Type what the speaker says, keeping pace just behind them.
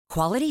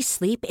Quality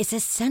sleep is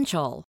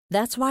essential.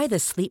 That's why the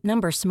Sleep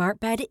Number Smart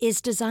Bed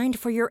is designed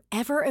for your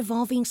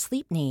ever-evolving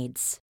sleep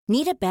needs.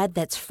 Need a bed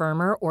that's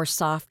firmer or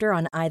softer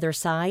on either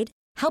side?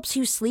 Helps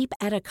you sleep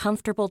at a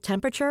comfortable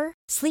temperature?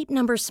 Sleep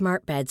Number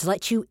Smart Beds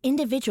let you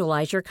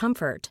individualize your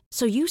comfort,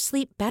 so you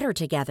sleep better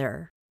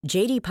together.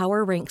 J.D.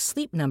 Power ranks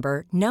Sleep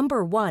Number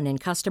number 1 in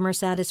customer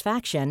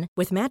satisfaction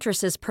with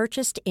mattresses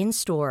purchased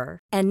in-store.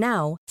 And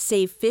now,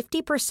 save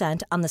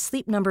 50% on the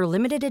Sleep Number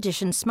Limited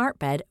Edition Smart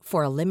Bed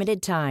for a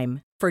limited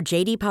time. For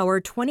J.D. Power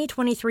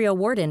 2023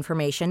 award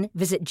information,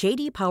 visit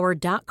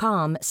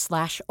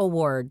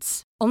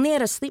jdpower.com/awards. Only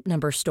at a Sleep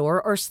Number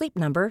store or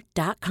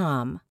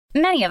sleepnumber.com.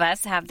 Many of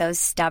us have those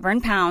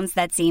stubborn pounds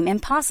that seem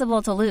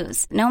impossible to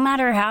lose, no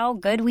matter how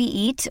good we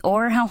eat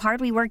or how hard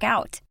we work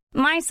out.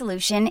 My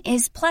solution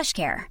is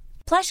PlushCare.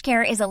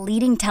 PlushCare is a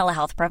leading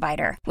telehealth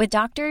provider with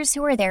doctors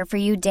who are there for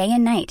you day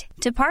and night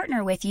to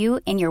partner with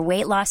you in your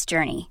weight loss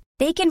journey.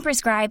 They can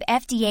prescribe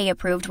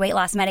FDA-approved weight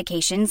loss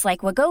medications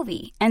like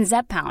Wegovy and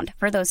Zepbound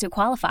for those who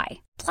qualify.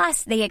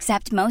 Plus, they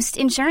accept most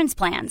insurance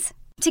plans.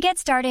 To get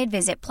started,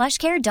 visit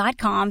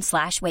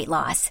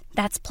plushcare.com/weightloss.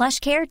 That's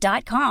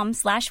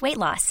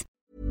plushcare.com/weightloss.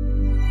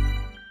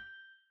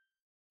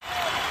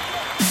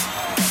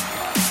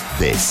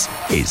 This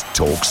is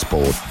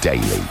TalkSport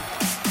Daily.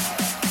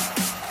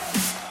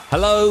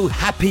 Hello,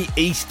 happy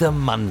Easter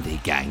Monday,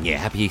 gang. Yeah,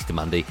 happy Easter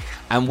Monday.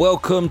 And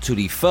welcome to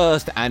the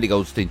first Andy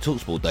Goldstein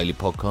TalkSport Daily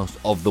podcast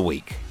of the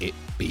week, it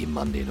being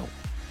Monday and all.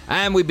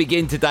 And we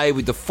begin today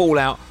with the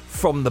fallout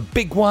from the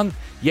big one.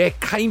 Yeah,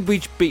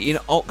 Cambridge beating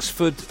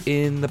Oxford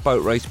in the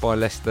boat race by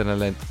less than a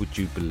length, would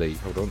you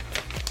believe? Hold on.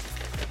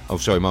 Oh,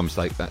 sorry, my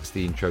mistake. That's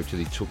the intro to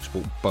the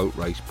TalkSport boat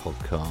race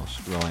podcast.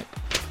 Right.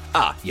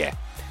 Yeah.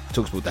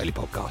 TalkSport Daily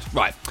Podcast.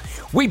 Right.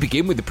 We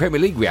begin with the Premier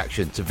League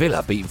reaction to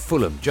Villa beating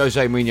Fulham,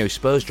 Jose Mourinho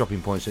Spurs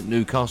dropping points at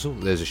Newcastle,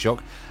 there's a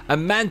shock,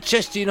 and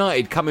Manchester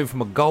United coming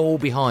from a goal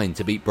behind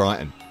to beat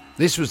Brighton.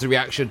 This was the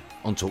reaction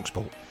on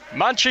TalkSport.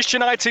 Manchester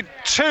United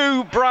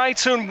 2,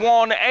 Brighton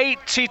 1,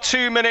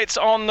 82 minutes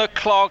on the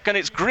clock, and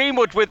it's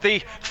Greenwood with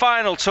the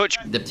final touch.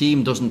 The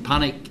team doesn't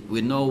panic.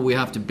 We know we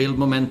have to build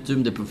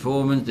momentum, the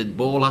performance, the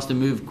ball has to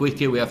move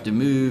quicker, we have to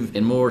move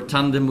in more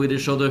tandem with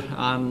each other,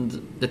 and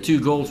the 2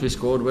 goals we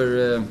scored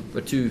were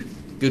 2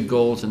 good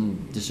goals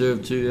and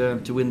deserved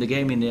to win the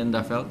game in the end,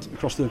 I felt.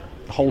 Across the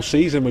whole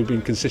season we've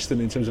been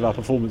consistent in terms of our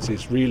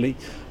performances, really.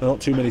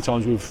 Not too many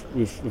times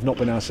we've not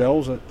been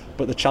ourselves,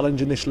 but the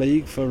challenge in this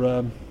league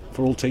for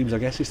all teams, I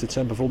guess, is to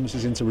turn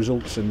performances into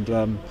results, and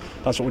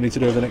that's what we need to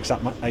do over the next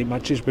 8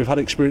 matches. We've had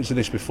experience of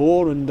this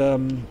before, and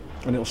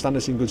it'll stand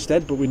us in good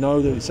stead, but we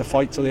know that it's a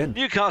fight till the end.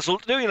 Newcastle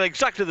doing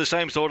exactly the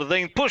same sort of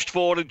thing, pushed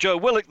forward, and Joe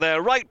Willock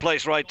there, right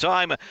place, right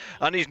time,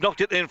 and he's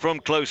knocked it in from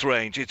close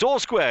range. It's all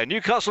square.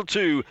 Newcastle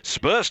 2,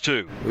 Spurs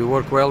 2. We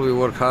work well, we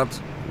work hard,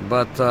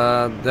 but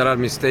there are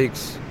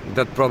mistakes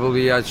that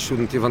probably I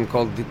shouldn't even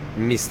call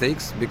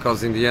mistakes,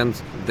 because in the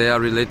end they are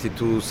related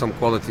to some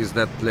qualities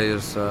that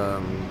players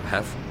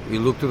have. We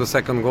look to the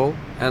second goal,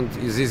 and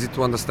it's easy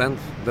to understand.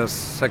 The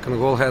second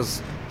goal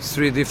has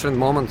 3 different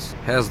moments.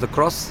 Has the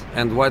cross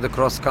and why the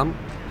cross come,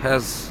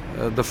 has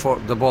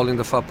the ball in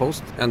the far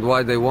post and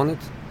why they won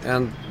it,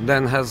 and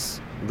then has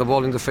the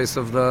ball in the face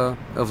of the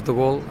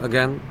goal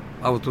again.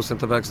 Our 2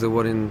 centre-backs, they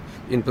were in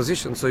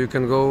position, so you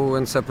can go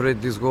and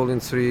separate this goal in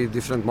 3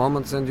 different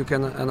moments and you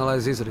can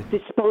analyse easily.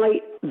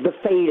 Despite the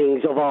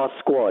failings of our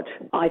squad,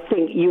 I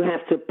think you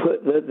have to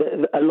put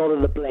a lot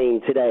of the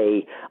blame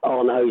today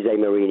on Jose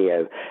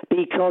Mourinho,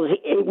 because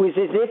it was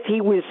as if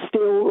he was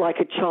still like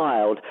a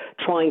child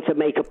trying to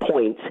make a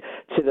point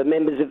to the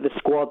members of the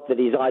squad that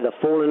he's either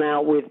fallen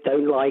out with,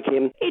 don't like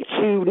him.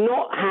 To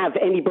not have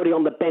anybody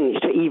on the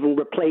bench to even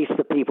replace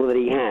the people that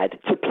he had,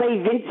 to play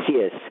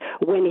Vincius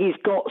when he's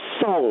got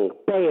Song,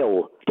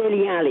 Bale,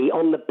 Dele Alli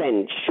on the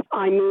bench.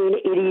 I mean,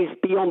 it is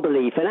beyond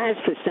belief. And as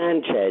for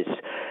Sanchez,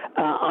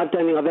 I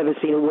don't think I've ever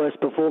seen a worse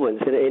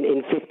performance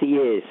in 50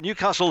 years.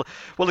 Newcastle,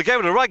 well, they gave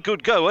it a right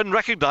good go,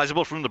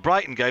 unrecognisable from the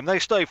Brighton game. They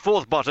stay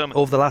 4th bottom.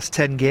 Over the last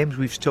 10 games,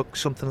 we've stuck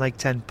something like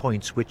 10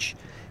 points, which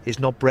is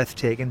not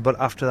breathtaking, but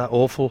after that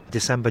awful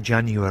December,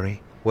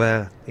 January,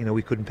 where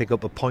we couldn't pick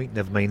up a point,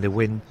 never mind a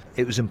win,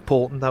 it was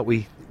important that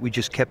we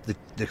just kept the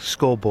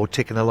scoreboard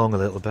ticking along a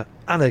little bit.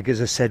 And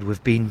as I said,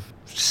 we've been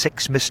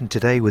 6 missing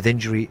today with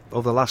injury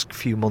over the last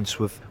few months.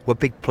 With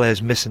big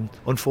players missing,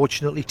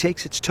 unfortunately,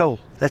 takes its toll.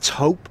 Let's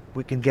hope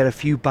we can get a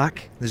few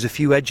back. There's a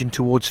few edging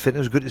towards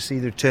fitness. Good to see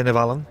the return of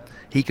Alan.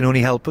 He can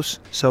only help us.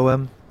 So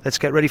let's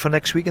get ready for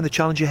next week and the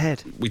challenge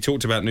ahead. We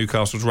talked about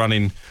Newcastle's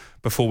running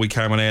before we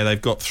came on air.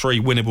 They've got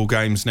 3 winnable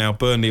games now.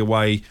 Burnley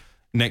away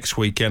next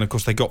weekend. Of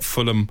course, they got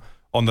Fulham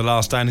on the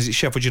last day. And is it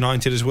Sheffield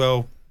United as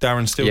well,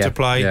 Darren, still to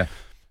play? Yeah.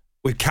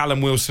 With Callum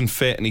Wilson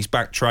fit and he's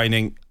back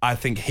training, I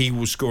think he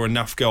will score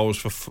enough goals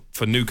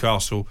for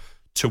Newcastle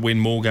to win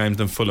more games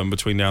than Fulham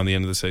between now and the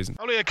end of the season.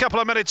 Only a couple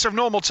of minutes of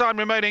normal time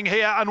remaining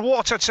here, and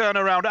what a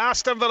turnaround.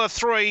 Aston Villa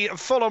 3,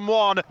 Fulham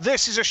 1.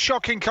 This is a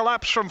shocking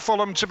collapse from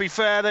Fulham, to be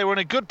fair. They were in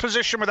a good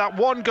position with that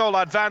 1-goal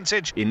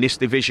advantage. In this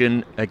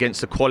division,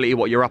 against the quality of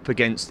what you're up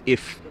against,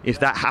 if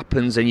that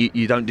happens and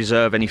you don't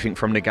deserve anything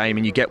from the game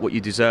and you get what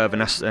you deserve,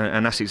 and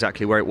that's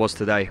exactly where it was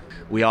today.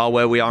 We are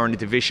where we are in the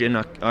division.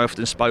 I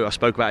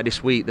spoke about it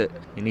this week, that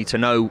you need to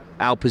know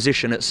our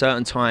position at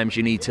certain times.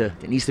 It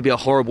needs to be a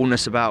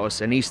horribleness about us.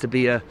 There needs to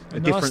be a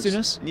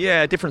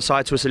different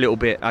side to us a little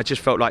bit. I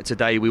just felt like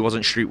today we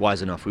wasn't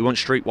streetwise enough. We weren't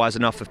streetwise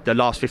enough for the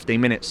last 15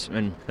 minutes,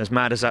 and as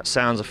mad as that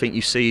sounds, I think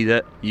you see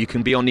that you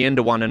can be on the end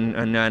of one,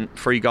 and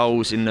 3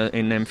 goals in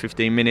them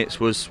 15 minutes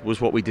was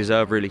what we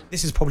deserve, really.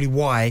 This is probably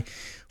why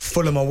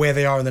Fulham are where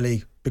they are in the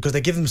league, because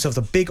they give themselves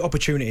a big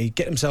opportunity,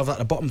 get themselves out of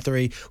the bottom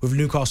 3, with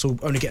Newcastle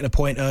only getting a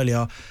point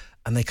earlier,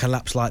 and they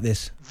collapse like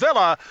this.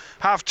 Villa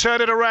have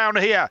turned it around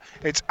here.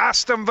 It's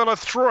Aston Villa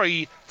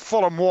 3,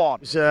 Fulham 1.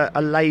 It was a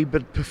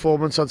laboured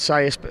performance, I'd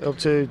say, up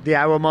to the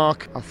hour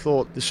mark. I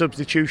thought the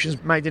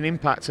substitutions made an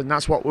impact, and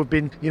that's what we've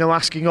been,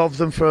 asking of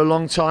them for a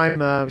long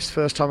time. It's the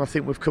first time I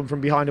think we've come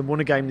from behind and won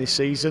a game this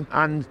season,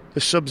 and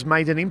the subs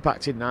made an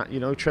impact in that.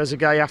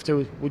 Trezeguet, after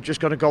we'd just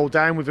got a goal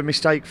down with a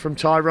mistake from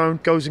Tyrone,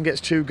 goes and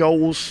gets 2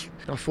 goals.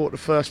 I thought the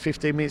first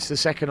 15 minutes of the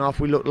second half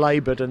we looked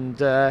laboured,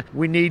 and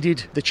we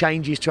needed the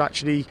changes to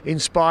actually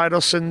inspire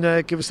us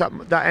and give us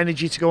that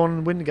energy to go on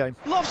and win the game.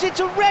 Lofts it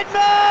to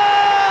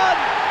Redmond!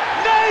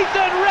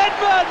 Nathan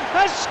Redmond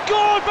has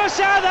scored for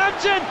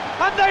Southampton,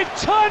 and they've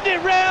turned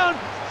it round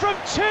from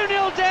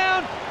 2-0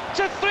 down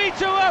to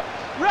 3-2 up.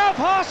 Ralph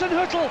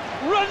Hasenhüttl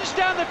runs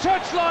down the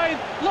touchline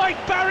like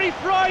Barry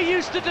Fry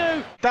used to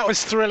do. That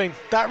was thrilling.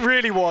 That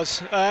really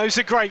was. It was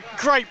a great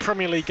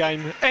Premier League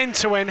game. End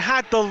to end,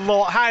 had the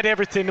lot, had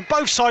everything. And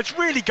both sides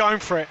really going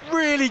for it.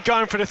 Really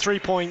going for the 3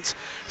 points.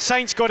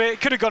 Saints got it.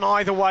 Could have gone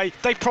either way.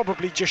 They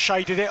probably just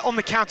shaded it. On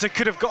the counter,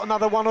 could have got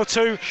another 1 or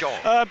 2. Sure.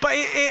 But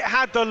it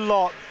had the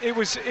lot. It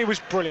was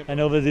brilliant. I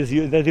know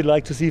that you'd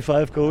like to see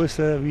 5 goals.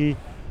 We,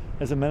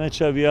 as a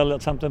manager, we are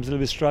sometimes a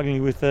little bit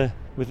struggling with the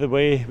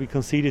way we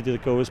conceded the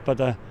goals, but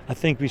I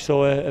think we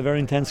saw a very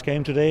intense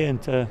game today,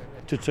 and to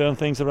turn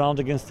things around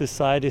against this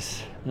side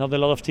is not a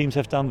lot of teams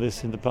have done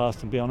this in the past,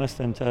 to be honest,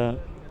 and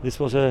this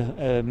was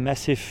a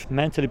massive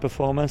mentally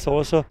performance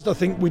also. I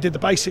think we did the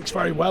basics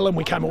very well, and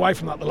we came away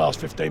from that the last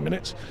 15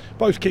 minutes.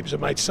 Both keepers have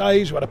made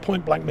saves. We had a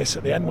point blank miss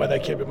at the end where their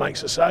keeper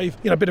makes a save.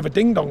 A bit of a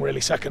ding dong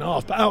really second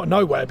half, but out of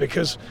nowhere,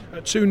 because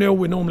at 2-0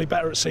 we're normally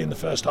better at seeing the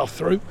first half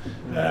through,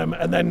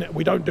 and then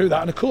we don't do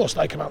that. And of course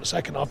they come out the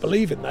second half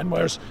believing then,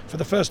 whereas for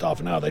the first half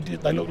an hour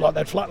they looked like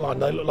they'd flatlined.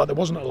 They looked like there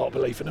wasn't a lot of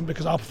belief in them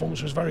because our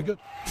performance was very good.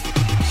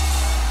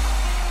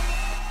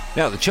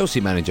 Now, the Chelsea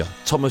manager,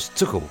 Thomas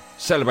Tuchel,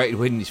 celebrated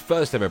winning his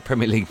first ever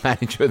Premier League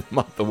Manager of the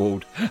Month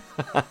award.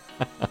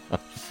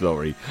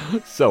 Sorry,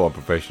 so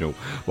unprofessional.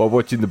 While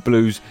watching the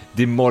Blues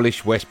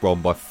demolish West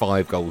Brom by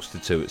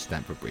 5-2 at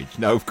Stamford Bridge.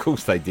 No, of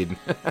course they didn't.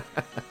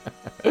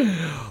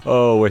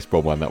 Oh, West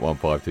Brom won that one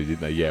 5-2, didn't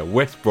they? Yeah,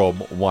 West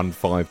Brom won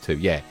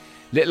 5-2, yeah.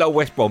 Little old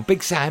West Brom,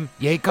 Big Sam,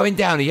 yeah, going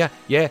down here,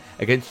 yeah,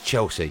 against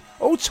Chelsea.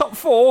 Oh, top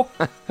 4.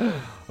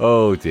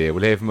 Oh dear,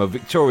 we'll hear from a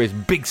victorious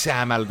Big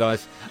Sam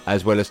Allardyce,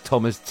 as well as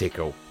Thomas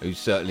Tuchel, who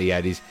certainly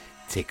had his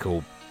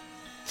tickle.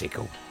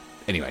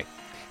 Anyway,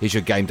 here's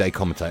your game day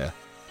commentator,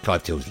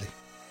 Clive Tilsley.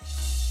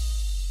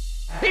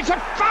 It's a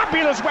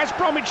fabulous West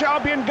Bromwich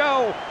Albion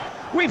goal.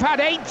 We've had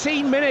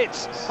 18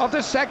 minutes of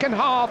the second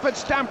half at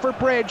Stamford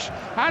Bridge.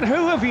 And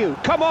who of you,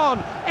 come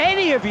on,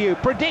 any of you,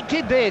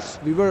 predicted this?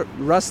 We were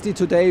rusty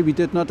today. We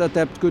did not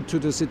adapt good to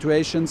the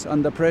situations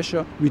under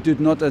pressure. We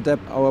did not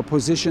adapt our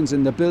positions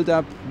in the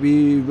build-up.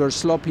 We were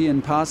sloppy in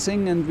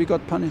passing and we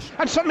got punished.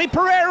 And suddenly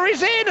Pereira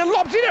is in and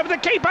lobs it over the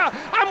keeper.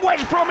 And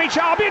West Bromwich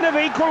Albion have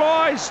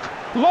equalised.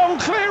 Long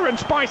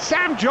clearance by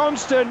Sam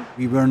Johnston.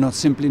 We were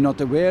simply not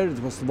aware.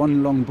 It was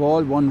one long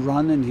ball, one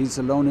run, and he's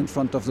alone in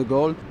front of the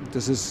goal.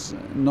 This is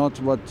not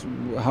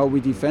how we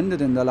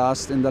defended in the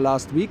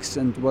last weeks,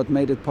 and what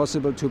made it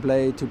possible to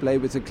play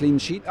with a clean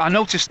sheet. I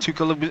noticed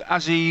Tuchel,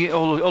 as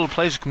all the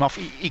players come off,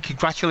 he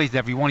congratulated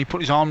everyone. He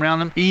put his arm around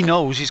them. He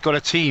knows he's got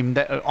a team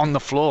that are on the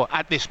floor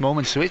at this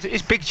moment, so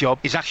his big job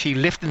is actually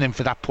lifting them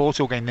for that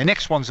Porto game. The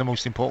next one's the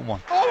most important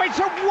one. Oh, it's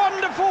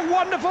a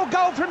wonderful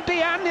goal from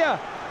Diania.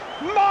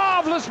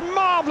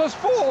 Marvellous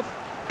fourth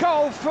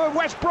goal for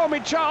West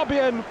Bromwich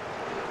Albion.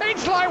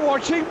 It's like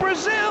watching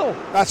Brazil.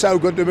 That's how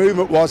good the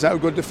movement was, how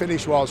good the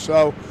finish was.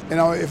 So,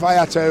 if I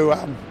had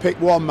to pick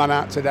one man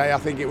out today, I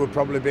think it would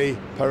probably be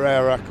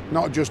Pereira.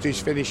 Not just his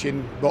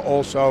finishing, but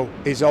also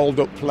his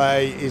hold-up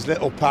play, his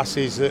little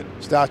passes that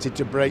started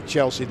to break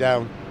Chelsea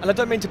down. And I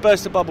don't mean to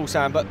burst the bubble,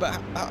 Sam, but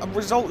a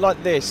result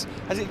like this,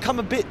 has it come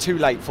a bit too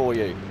late for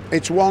you?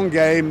 It's one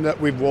game that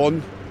we've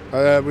won.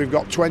 We've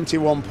got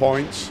 21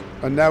 points,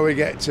 and now we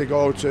get to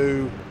go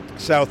to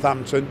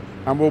Southampton,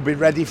 and we'll be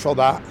ready for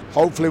that.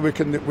 Hopefully we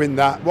can win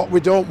that. What we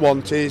don't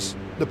want is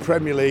the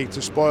Premier League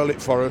to spoil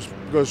it for us,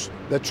 because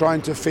they're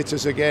trying to fit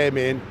us a game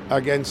in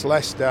against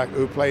Leicester,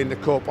 who play in the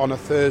Cup on a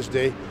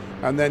Thursday,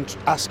 and then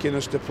asking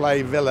us to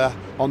play Villa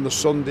on the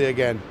Sunday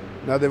again.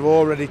 Now, they've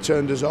already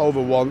turned us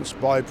over once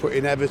by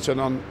putting Everton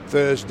on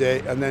Thursday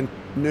and then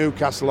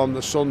Newcastle on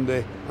the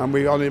Sunday, and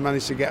we only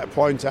managed to get a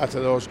point out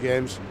of those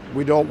games.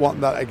 We don't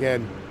want that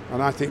again,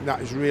 and I think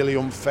that is really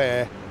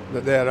unfair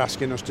that they're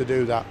asking us to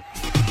do that.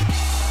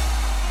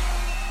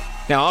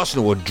 Now,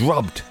 Arsenal were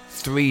drubbed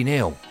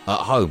 3-0 at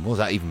home. What does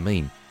that even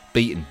mean?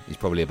 Beaten is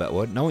probably a better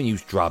word. No one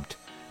used drubbed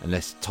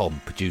unless Tom,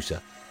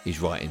 producer, is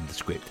writing the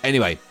script.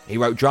 Anyway, he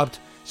wrote drubbed,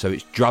 so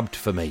it's drubbed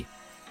for me.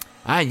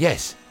 And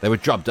yes, they were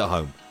drubbed at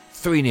home.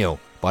 3-0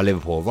 by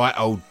Liverpool. Right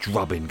old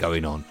drubbing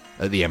going on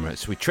at the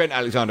Emirates, with Trent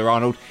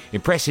Alexander-Arnold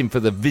impressing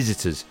for the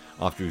visitors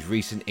after his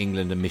recent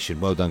England admission.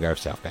 Well done, Gareth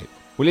Southgate.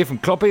 We'll hear from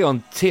Kloppy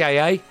on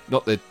TAA,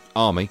 not the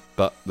army,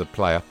 but the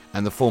player,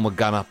 and the former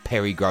gunner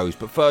Perry Groves.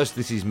 But first,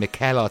 this is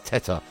Mikel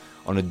Arteta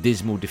on a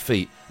dismal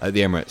defeat at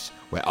the Emirates,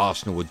 where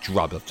Arsenal were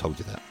drubbed. I've told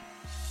you that.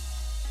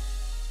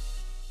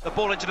 The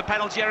ball into the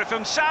penalty area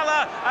from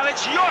Salah, and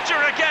it's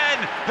Jota again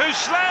who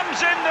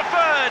slams in the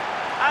third.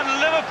 And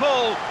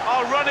Liverpool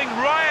are running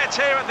riot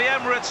here at the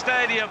Emirates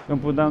Stadium.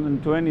 Don't put down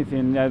into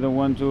anything. I don't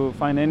want to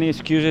find any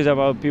excuses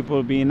about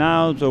people being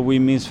out or we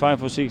miss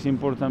 5 or 6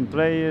 important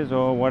players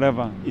or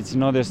whatever. It's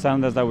not the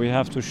standards that we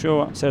have to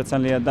show,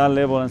 certainly at that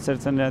level and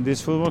certainly at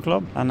this football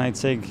club, and I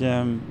take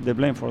the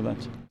blame for that.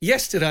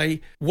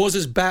 Yesterday was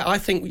as bad, I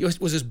think,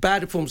 was as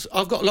bad a performance.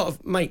 I've got a lot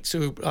of mates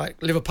who are like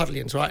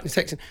Liverpudlians, right? And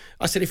texting.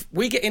 I said, if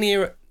we get in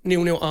here at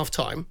 0-0 half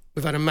time,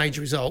 we've had a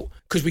major result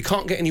because we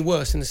can't get any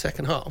worse in the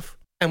second half.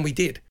 And we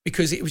did,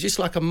 because it was just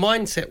like a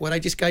mindset where they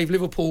just gave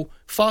Liverpool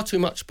far too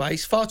much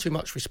space, far too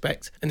much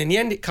respect. And in the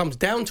end, it comes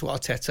down to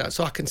Arteta.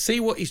 So I can see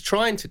what he's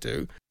trying to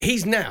do.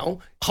 He's now,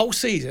 whole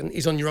season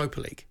is on Europa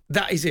League.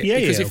 That is it.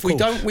 Because if we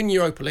don't win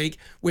Europa League,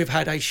 we've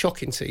had a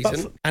shocking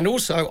season. And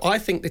also, I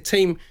think the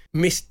team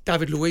missed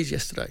David Luiz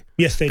yesterday.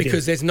 Yes, they did.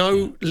 Because there's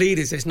no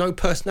leaders, there's no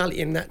personality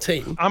in that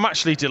team. I'm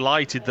actually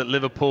delighted that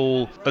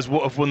Liverpool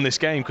have won this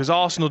game, because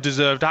Arsenal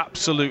deserved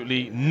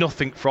absolutely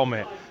nothing from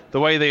it. The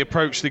way they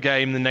approached the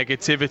game, the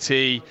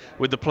negativity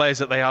with the players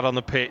that they had on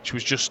the pitch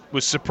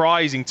was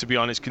surprising, to be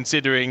honest,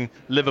 considering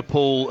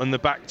Liverpool and the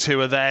back two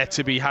are there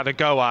to be had a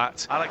go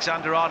at.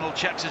 Alexander-Arnold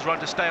checks his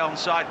run to stay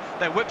onside.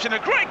 Then whips in a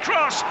great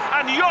cross,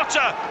 and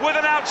Jota with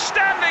an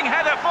outstanding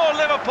header for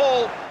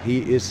Liverpool.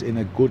 He is in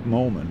a good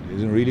moment.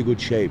 He's in really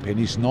good shape, and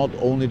he's not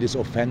only this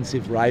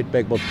offensive right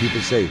back, what people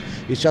say.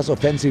 He's just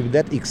offensive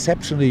that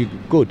exceptionally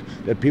good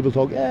that people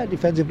talk,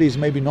 defensively he's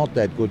maybe not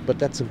that good, but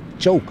that's a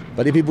joke.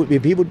 But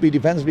if he would be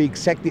defensively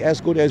exactly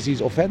as good as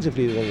he's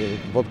offensively,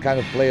 what kind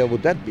of player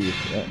would that be?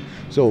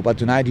 But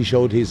tonight he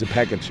showed he's a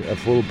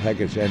full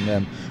package,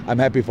 and I'm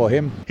happy for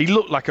him. He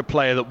looked like a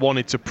player that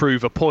wanted to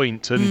prove a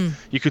point, and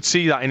you could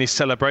see that in his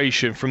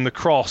celebration from the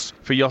cross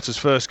for Jota's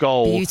first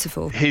goal.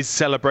 Beautiful. His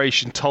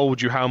celebration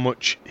told you how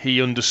much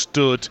he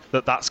understood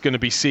that that's going to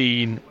be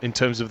seen in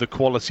terms of the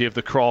quality of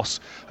the cross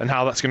and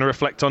how that's going to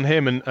reflect on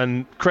him,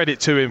 and credit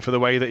to him for the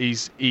way that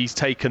he's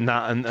taken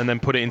that and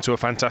then put it into a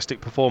fantastic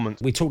performance.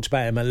 We talked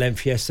about him at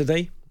length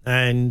yesterday,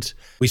 and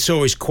we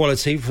saw his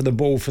quality for the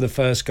ball for the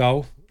first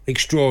goal.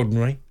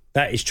 Extraordinary.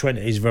 That is Trent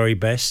at his very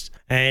best.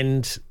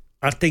 And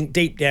I think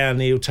deep down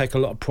he'll take a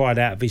lot of pride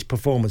out of his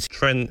performance.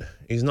 Trent,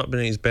 he's not been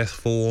in his best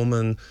form,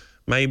 and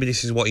maybe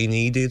this is what he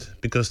needed,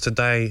 because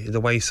today the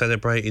way he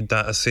celebrated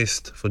that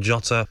assist for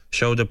Jota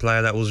showed a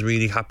player that was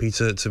really happy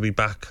to be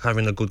back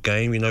having a good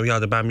game. You know, he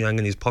had Aubameyang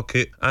in his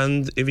pocket,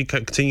 and if he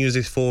continues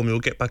this form, he'll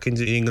get back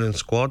into the England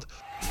squad.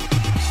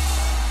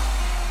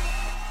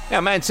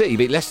 Now, Man City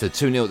beat Leicester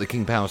 2-0 at the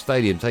King Power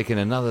Stadium, taking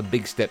another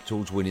big step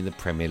towards winning the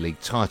Premier League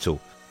title.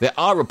 There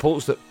are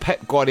reports that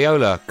Pep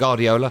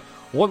Guardiola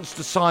wants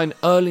to sign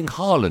Erling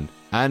Haaland,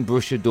 and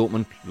Borussia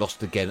Dortmund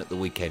lost again at the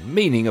weekend,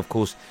 meaning, of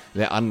course,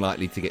 they're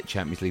unlikely to get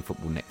Champions League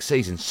football next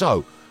season.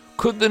 So,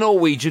 could the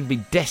Norwegian be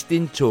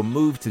destined to a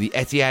move to the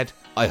Etihad?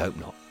 I hope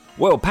not.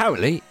 Well,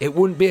 apparently, it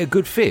wouldn't be a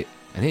good fit.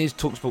 And here's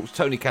TalkSport's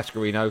Tony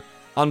Cascarino,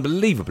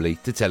 unbelievably,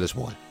 to tell us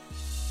why.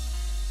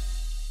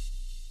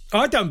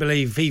 I don't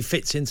believe he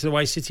fits into the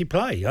way City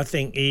play. I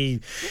think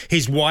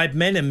his wide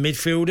men and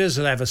midfielders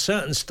will have a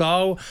certain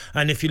style,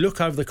 and if you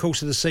look over the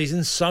course of the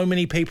season, so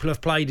many people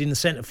have played in the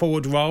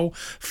centre-forward role,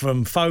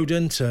 from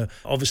Foden to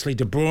obviously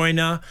De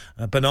Bruyne,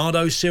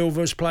 Bernardo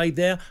Silva has played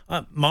there,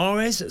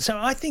 Mahrez. So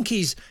I think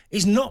he's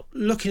not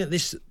looking at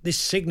this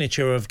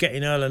signature of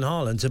getting Erling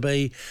Haaland to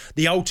be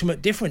the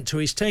ultimate difference to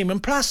his team.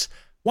 And plus,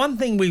 one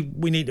thing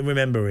we need to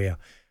remember here,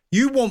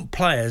 you want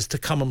players to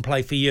come and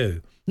play for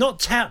you.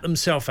 Not tout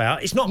themselves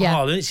out. It's not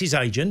Haaland, it's his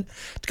agent,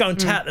 to go and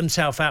tout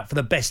themselves out for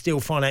the best deal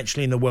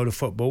financially in the world of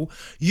football.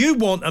 You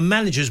want, and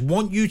managers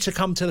want you to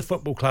come to the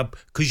football club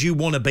because you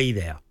want to be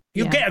there.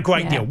 You'll get a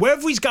great deal.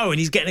 Wherever he's going,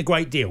 he's getting a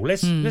great deal.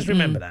 Let's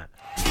remember that.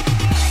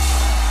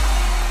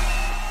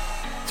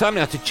 Time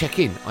now to check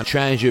in on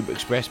Trans-Europe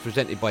Express,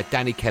 presented by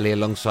Danny Kelly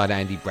alongside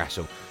Andy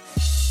Brassel.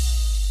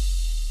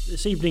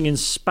 This evening in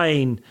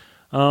Spain,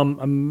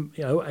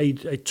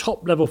 A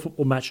top-level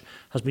football match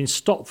has been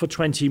stopped for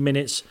 20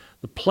 minutes.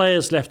 The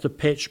players left the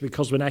pitch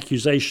because of an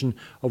accusation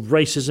of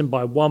racism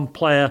by one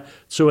player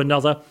to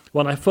another.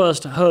 When I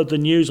first heard the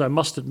news, I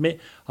must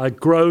admit, I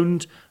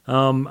groaned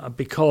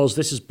because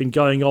this has been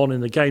going on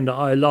in the game that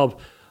I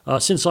love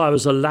since I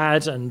was a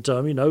lad, and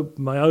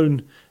my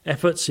own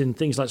efforts in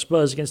things like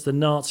Spurs against the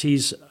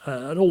Nazis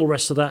and all the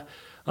rest of that.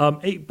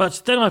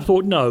 But then I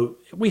thought, no,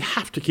 we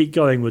have to keep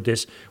going with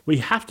this. We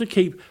have to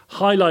keep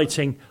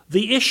highlighting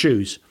the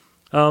issues,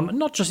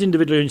 not just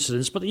individual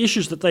incidents, but the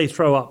issues that they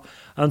throw up.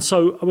 And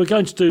so we're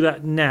going to do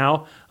that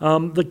now.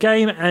 The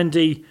game,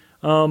 Andy,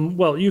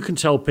 you can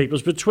tell people,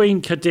 it's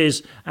between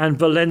Cadiz and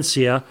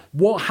Valencia.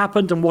 What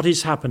happened and what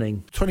is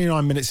happening?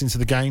 29 minutes into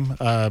the game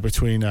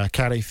between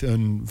Cadiz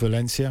and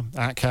Valencia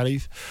at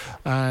Cadiz.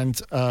 And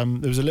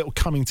there was a little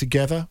coming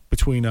together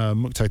between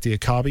Mukhtar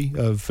Diakabi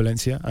of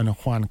Valencia and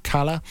Juan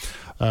Cala,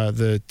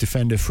 the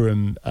defender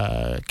from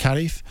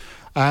Cadiz.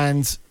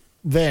 And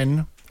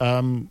then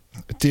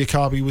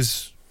Diakabi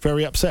was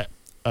very upset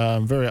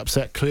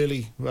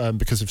clearly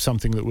because of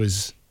something that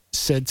was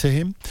said to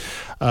him.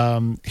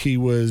 He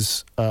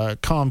was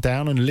calmed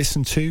down and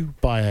listened to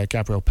by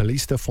Gabriel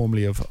Paulista,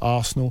 formerly of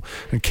Arsenal,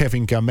 and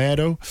Kevin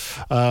Gamero.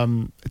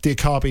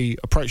 Diakabi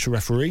approached the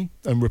referee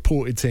and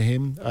reported to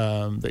him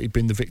that he'd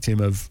been the victim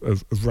of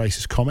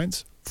racist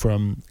comments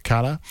from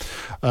Cala.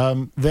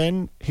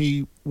 Then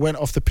he went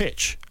off the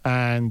pitch,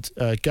 and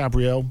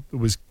Gabriel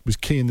was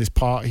key in this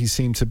part. He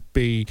seemed to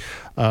be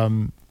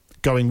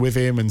going with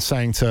him and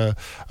saying to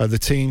the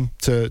team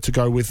to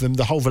go with them.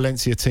 The whole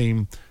Valencia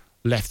team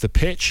left the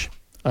pitch.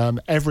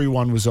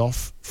 Everyone was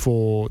off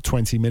for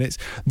 20 minutes.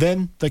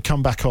 Then they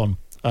come back on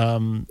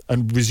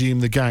and resume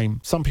the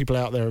game. Some people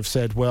out there have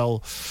said,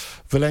 well,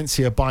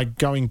 Valencia, by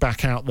going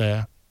back out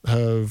there,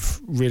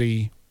 have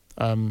really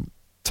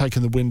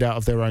taken the wind out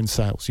of their own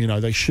sails.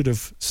 They should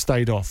have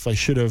stayed off. They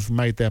should have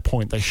made their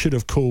point. They should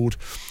have called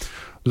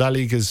La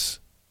Liga's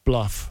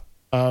bluff.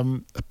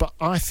 But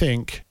I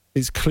think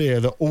it's clear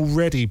that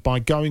already by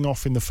going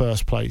off in the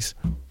first place,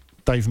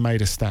 they've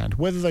made a stand.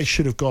 Whether they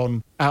should have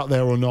gone out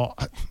there or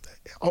not,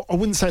 I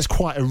wouldn't say it's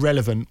quite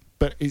irrelevant,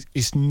 but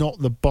it's not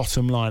the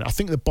bottom line. I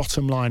think the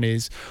bottom line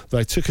is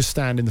they took a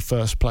stand in the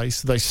first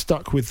place. They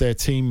stuck with their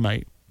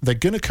teammate. They're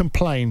going to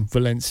complain,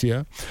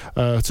 Valencia,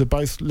 to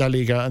both La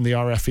Liga and the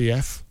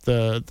RFEF,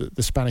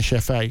 the Spanish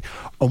FA.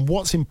 And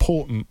what's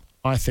important,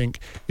 I think,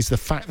 is the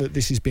fact that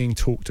this is being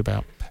talked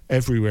about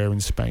everywhere in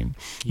Spain.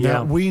 Yeah.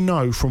 Now, we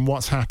know from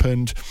what's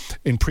happened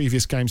in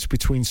previous games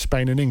between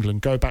Spain and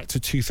England, go back to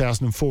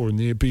 2004 and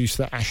the abuse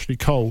that Ashley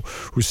Cole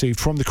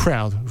received from the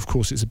crowd. Of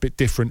course, it's a bit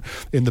different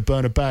in the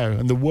Bernabeu.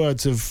 And the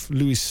words of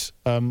Luis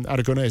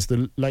Aragonés,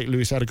 the late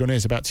Luis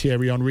Aragonés, about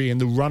Thierry Henry in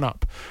the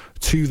run-up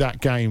to that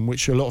game,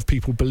 which a lot of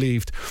people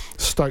believed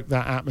stoked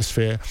that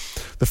atmosphere.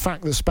 The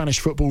fact that Spanish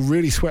football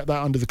really swept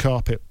that under the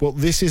carpet. Well,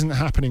 this isn't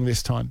happening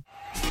this time.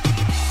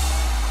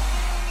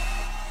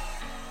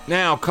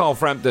 Now, Carl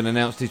Frampton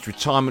announced his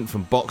retirement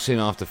from boxing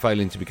after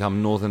failing to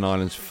become Northern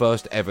Ireland's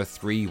first ever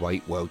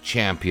three-weight world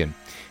champion.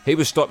 He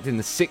was stopped in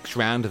the 6th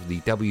round of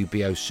the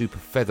WBO super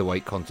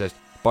featherweight contest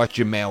by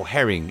Jamel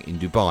Herring in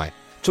Dubai.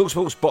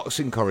 TalkSport's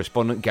boxing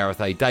correspondent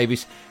Gareth A.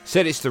 Davis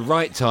said it's the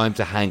right time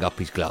to hang up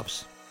his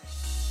gloves.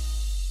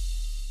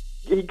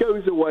 He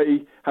goes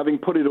away having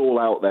put it all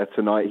out there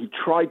tonight. He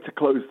tried to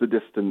close the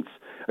distance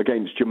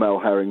against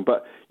Jamel Herring,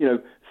 but,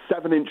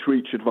 7-inch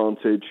reach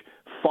advantage,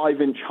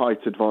 5-inch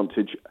height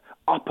advantage,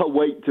 upper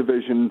weight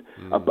division,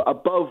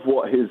 above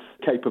what his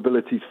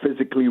capabilities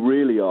physically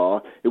really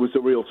are. It was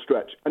a real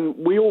stretch. And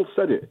we all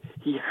said it.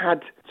 He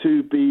had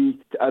to be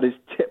at his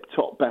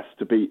tip-top best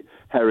to beat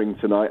Herring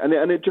tonight. And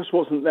it just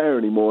wasn't there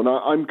anymore. And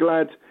I'm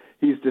glad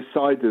he's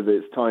decided that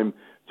it's time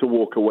to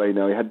walk away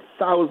now. He had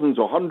thousands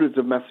or hundreds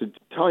of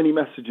tiny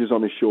messages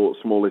on his shorts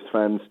from all his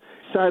fans.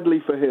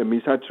 Sadly for him,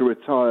 he's had to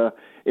retire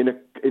in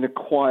a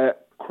quiet,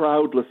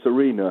 crowdless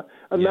arena,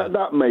 and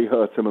that may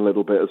hurt him a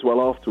little bit as well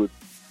afterwards.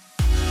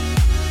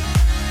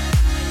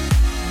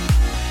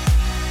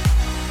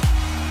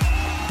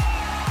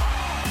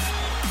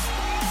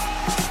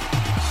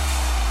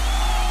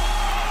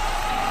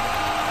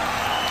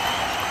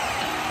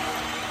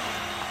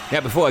 Now,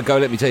 before I go,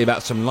 let me tell you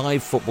about some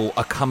live football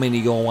are coming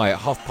your way at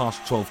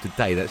 12:30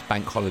 today. That's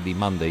Bank Holiday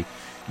Monday.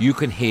 You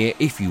can hear,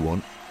 if you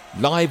want,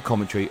 live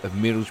commentary of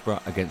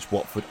Middlesbrough against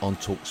Watford on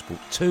TalkSport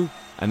 2.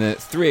 And then at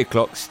 3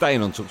 o'clock,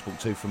 staying on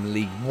TalkSport 2 from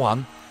League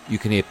 1, you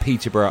can hear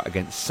Peterborough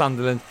against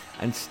Sunderland.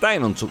 And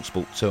staying on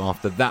TalkSport 2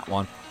 after that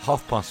one,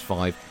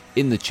 5:30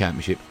 in the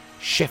Championship,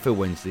 Sheffield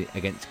Wednesday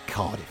against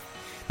Cardiff.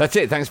 That's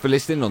it. Thanks for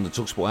listening on the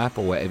TalkSport app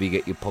or wherever you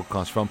get your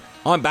podcast from.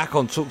 I'm back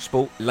on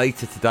TalkSport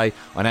later today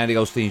on Andy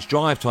Goldstein's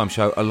Drive Time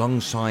show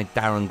alongside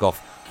Darren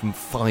Goff from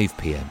 5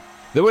 p.m.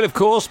 There will, of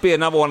course, be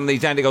another one of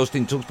these Andy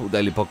Goldstein TalkSport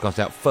Daily podcasts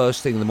out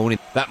first thing in the morning.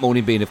 That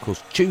morning being, of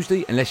course,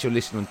 Tuesday. Unless you're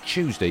listening on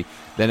Tuesday,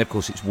 then, of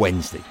course, it's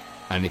Wednesday.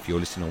 And if you're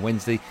listening on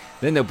Wednesday,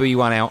 then there'll be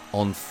one out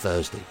on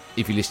Thursday.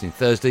 If you're listening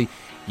Thursday,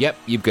 yep,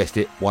 you've guessed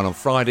it, one on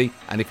Friday.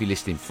 And if you're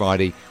listening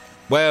Friday,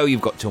 well,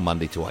 you've got till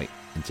Monday to wait.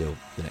 until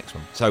the next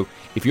one. So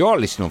if you are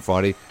listening on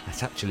Friday,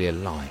 that's actually a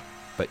lie.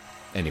 But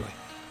anyway,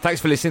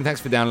 thanks for listening,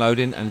 thanks for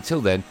downloading, and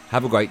until then,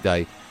 have a great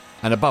day.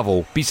 And above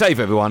all, be safe,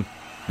 everyone.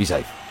 Be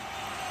safe.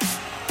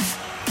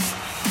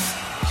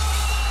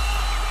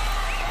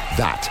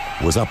 That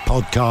was a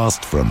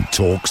podcast from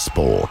Talk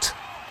Sport.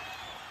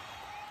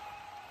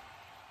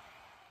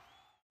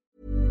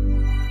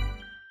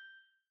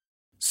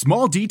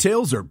 Small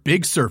details are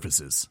big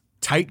surfaces.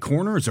 Tight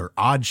corners are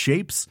odd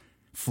shapes.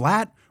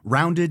 Flat,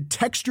 rounded,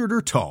 textured,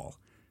 or tall.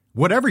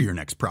 Whatever your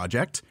next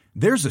project,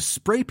 there's a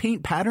spray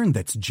paint pattern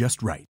that's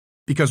just right.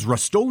 Because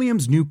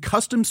Rust-Oleum's new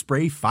Custom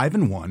Spray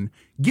 5-in-1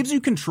 gives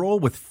you control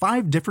with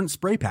 5 different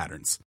spray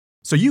patterns.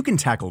 So you can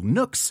tackle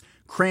nooks,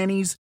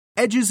 crannies,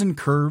 edges, and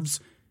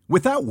curves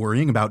without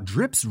worrying about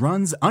drips,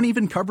 runs,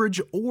 uneven coverage,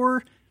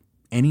 or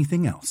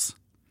anything else.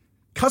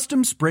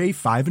 Custom Spray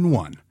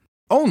 5-in-1.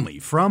 Only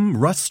from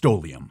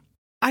Rust-Oleum.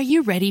 Are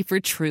you ready for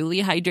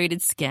truly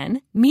hydrated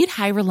skin? Meet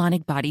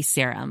Hyaluronic Body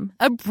Serum,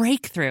 a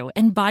breakthrough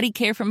in body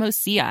care from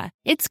Osea.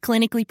 It's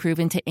clinically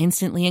proven to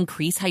instantly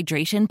increase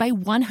hydration by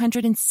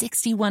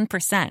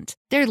 161%.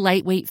 Their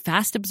lightweight,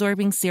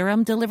 fast-absorbing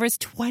serum delivers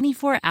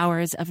 24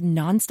 hours of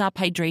nonstop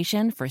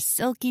hydration for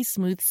silky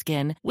smooth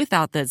skin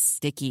without the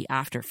sticky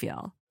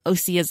afterfeel.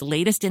 Osea's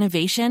latest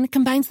innovation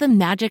combines the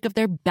magic of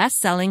their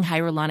best-selling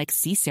Hyaluronic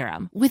Sea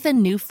Serum with a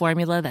new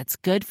formula that's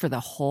good for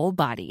the whole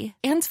body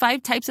and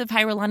 5 types of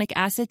hyaluronic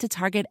acid to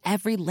target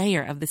every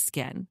layer of the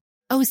skin.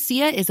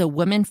 Osea is a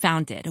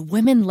women-founded,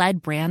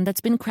 women-led brand that's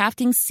been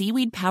crafting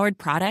seaweed-powered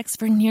products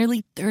for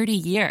nearly 30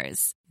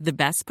 years. The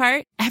best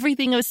part?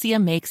 Everything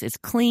Osea makes is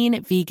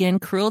clean, vegan,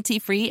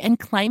 cruelty-free, and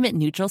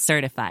climate-neutral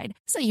certified,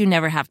 so you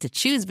never have to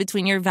choose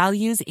between your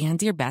values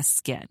and your best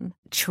skin.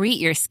 Treat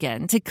your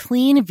skin to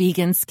clean,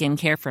 vegan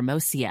skincare from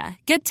Osea.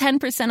 Get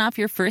 10% off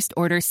your first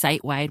order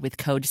site-wide with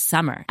code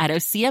SUMMER at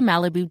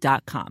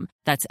OseaMalibu.com.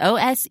 That's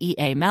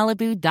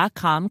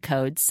OSEAMalibu.com,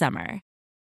 code SUMMER.